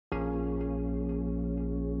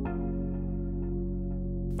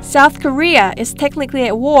South Korea is technically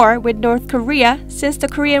at war with North Korea since the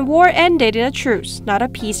Korean War ended in a truce, not a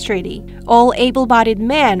peace treaty. All able-bodied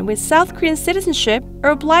men with South Korean citizenship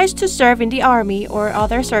are obliged to serve in the army or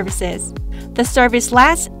other services. The service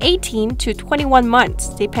lasts 18 to 21 months,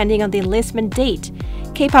 depending on the enlistment date.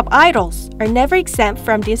 K-pop idols are never exempt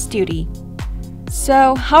from this duty.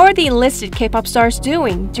 So, how are the enlisted K-pop stars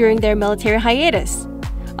doing during their military hiatus?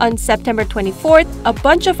 On September 24th, a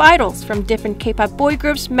bunch of idols from different K-pop boy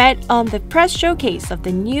groups met on the press showcase of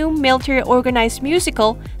the new military-organized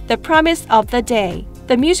musical, The Promise of the Day.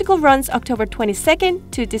 The musical runs October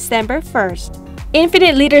 22nd to December 1st.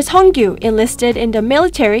 Infinite leader Sungkyu enlisted in the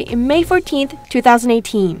military in May 14th,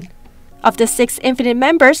 2018. Of the 6 Infinite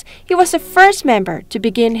members, he was the first member to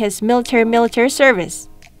begin his military service.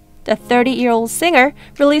 The 30-year-old singer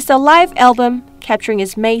released a live album capturing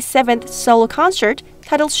his May 7th solo concert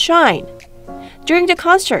titled Shine. During the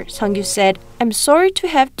concert, Sungyeol said, "I'm sorry to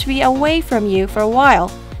have to be away from you for a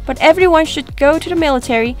while, but everyone should go to the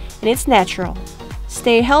military and it's natural.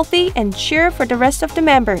 Stay healthy and cheer for the rest of the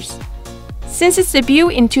members." Since its debut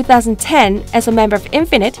in 2010 as a member of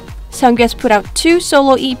Infinite, Sungyeol has put out 2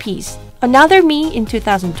 solo EPs, Another Me in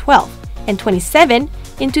 2012 and 27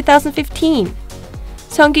 in 2015.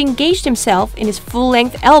 Sungkyu engaged himself in his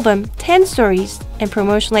full-length album 10 Stories and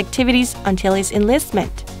promotional activities until his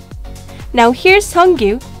enlistment. Now here's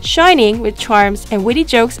Sungkyu shining with charms and witty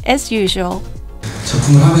jokes as usual.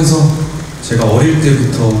 작품을 하면서 제가 어릴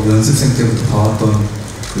때부터 연습생 때부터 봐왔던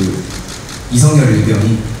그 이성열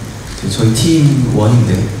일병이 저희 팀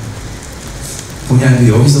원인데 본의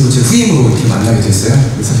아니게 여기서도 제 후임으로 이렇게 만나게 됐어요.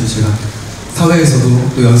 사실 제가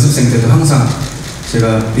사회에서도 또 연습생 때도 항상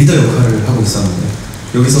제가 리더 역할을 하고 있었는데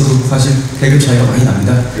여기서도 사실 계급 차이가 많이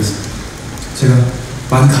납니다. 그래서 제가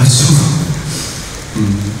많이 가르쳐주고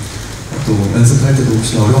또 연습할 때도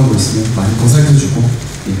혹시 어려운 거 있으면 많이 보살펴주고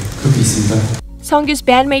그렇게 있습니다. Sungkyu's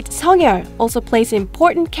bandmate Sungyeol also plays an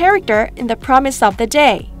important character in The Promise of the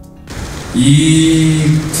Day.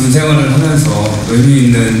 이 군 생활을 하면서 의미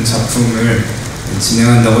있는 작품을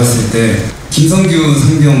진행한다고 했을 때 김성규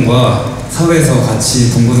상병과 사회에서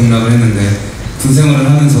같이 동고동락을 했는데 군 생활을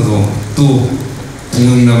하면서도 또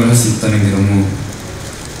동고동락을 할 수 있다는 게 너무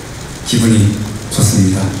기분이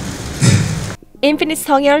좋습니다. Infinite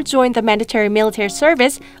Sungyeol joined the mandatory military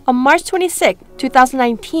service on March 26,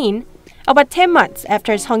 2019, about 10 months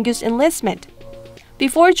after Sungkyu's enlistment.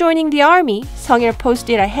 Before joining the army, Sungyeol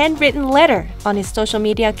posted a handwritten letter on his social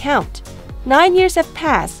media account. 9 years have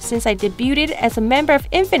passed since I debuted as a member of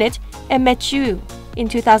Infinite and met you in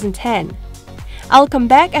 2010. I'll come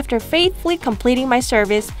back after faithfully completing my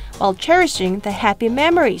service while cherishing the happy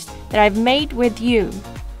memories that I've made with you.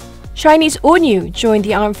 SHINee's Onew joined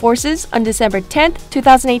the armed forces on December 10,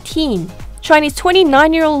 2018. SHINee's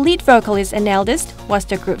 29-year-old lead vocalist and eldest was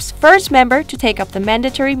the group's first member to take up the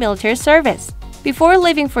mandatory military service. Before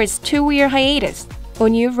leaving for its 2-year hiatus,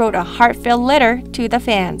 Onew wrote a heartfelt letter to the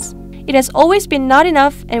fans. It has always been not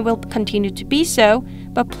enough and will continue to be so,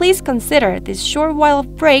 but please consider this short while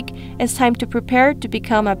of break as time to prepare to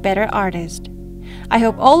become a better artist. I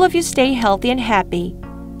hope all of you stay healthy and happy.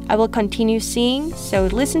 I will continue singing, so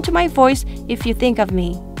listen to my voice if you think of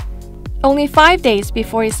me. Only 5 days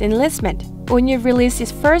before his enlistment, Onew released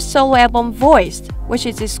his first solo album Voiced, which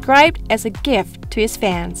is described as a gift to his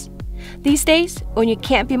fans. These days, Onew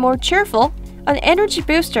can't be more cheerful, an energy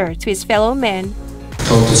booster to his fellow men.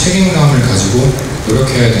 더욱더 책임감을 가지고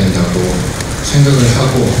노력해야 된다고 생각을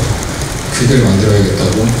하고 극을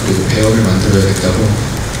만들어야겠다고 그리고 배역을 만들어야겠다고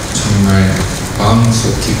정말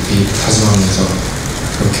마음속 깊이 다짐하면서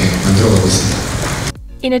그렇게 만들어가고 있습니다.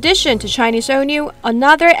 In addition to SHINee's Onew,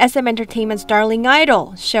 another SM Entertainment's darling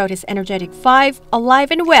idol showed his energetic vibe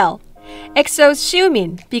alive and well. EXO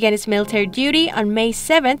Xiumin began his military duty on May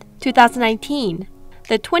 7, 2019.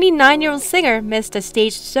 The 29-year-old singer missed the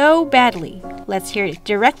stage so badly. Let's hear it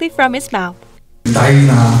directly from his mouth.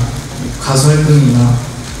 나이나 가수 활동이나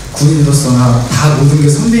군인으로서나 다 모든 게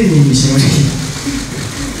선배님이신 우리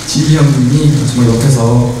지기 형님이 정말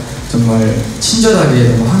옆에서 정말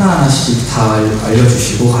친절하게 하나하나씩 다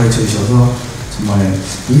알려주시고 가르쳐주셔서 정말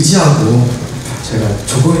의지하고 제가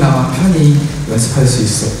조금이나마 편히 연습할 수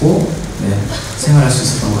있었고 생활할 수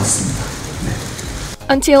있었던 것 같습니다.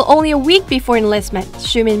 Until only a week before enlistment,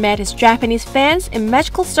 Xiumin met his Japanese fans in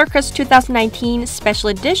Magical Circus 2019 Special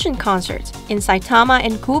Edition concerts in Saitama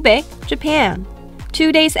and Kobe, Japan.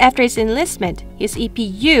 2 days after his enlistment, his EP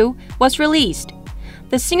You was released.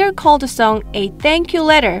 The singer called the song a thank you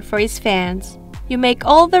letter for his fans. You make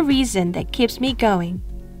all the reason that keeps me going.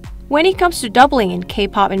 When it comes to doubling in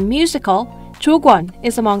K-pop and musical, Jo Kwon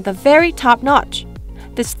is among the very top-notch.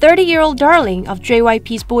 This 30-year-old darling of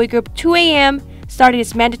JYP's boy group 2AM started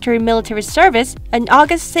his mandatory military service on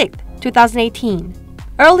August 6, 2018.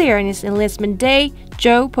 Earlier in his enlistment day,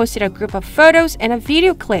 Jo posted a group of photos and a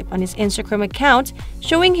video clip on his Instagram account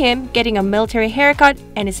showing him getting a military haircut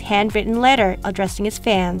and his handwritten letter addressing his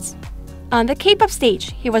fans. On the K-pop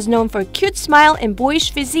stage, he was known for a cute smile and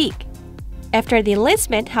boyish physique. After the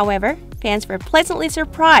enlistment, however, fans were pleasantly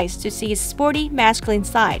surprised to see his sporty, masculine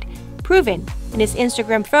side, proven in his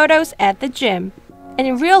Instagram photos at the gym. And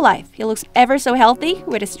in real life, he looks ever so healthy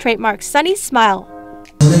with his trademark sunny smile.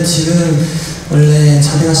 저는 지금 원래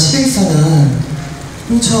자대가 11사는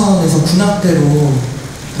홍천에서 군악대로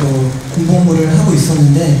공부 업무를 하고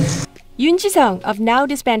있었는데 Yoon Ji Sung of now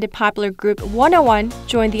disbanded popular group ONE Yoon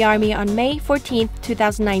joined the army on May 14,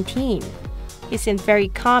 2019. He seemed very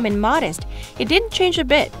calm and modest. It didn't change a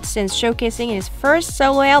bit since showcasing his first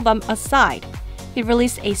solo album Aside. He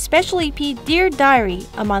released a special EP, Dear Diary,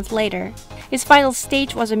 a month later. His final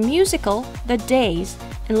stage was a musical, The Days,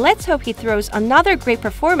 and let's hope he throws another great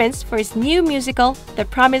performance for his new musical, The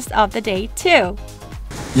Promise of the Day, too.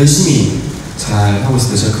 열심히 잘 하고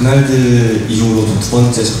있습니다. 제가 그날들 이후로 두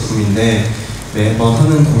번째 작품인데 매번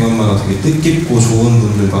하는 공연마다 되게 뜻깊고 좋은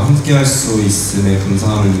분들과 함께 할 수 있음에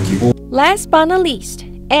감사함을 느끼고 Last but not least,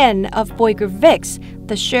 N of boy group VIXX,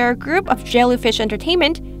 the share group of Jellyfish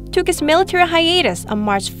Entertainment, took his military hiatus on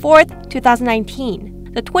March 4th,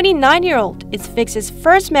 2019. The 29-year-old is VIXX's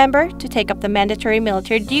first member to take up the mandatory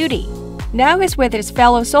military duty. Now he's with his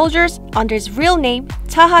fellow soldiers under his real name,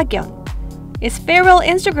 Tahagyun. His farewell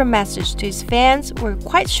Instagram message to his fans were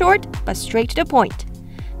quite short but straight to the point.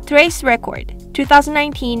 Trace record,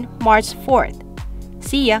 2019, March 4th.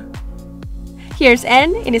 See ya. Here's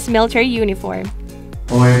N in his military uniform.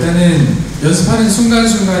 일단은 연습하는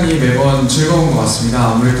순간순간이 매번 즐거운 것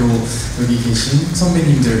같습니다. 아무래도 여기 계신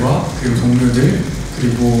선배님들과 그리고 동료들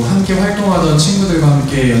그리고 함께 활동하던 친구들과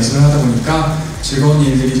함께 연습을 하다 보니까 즐거운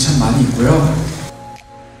일들이 참 많이 있고요.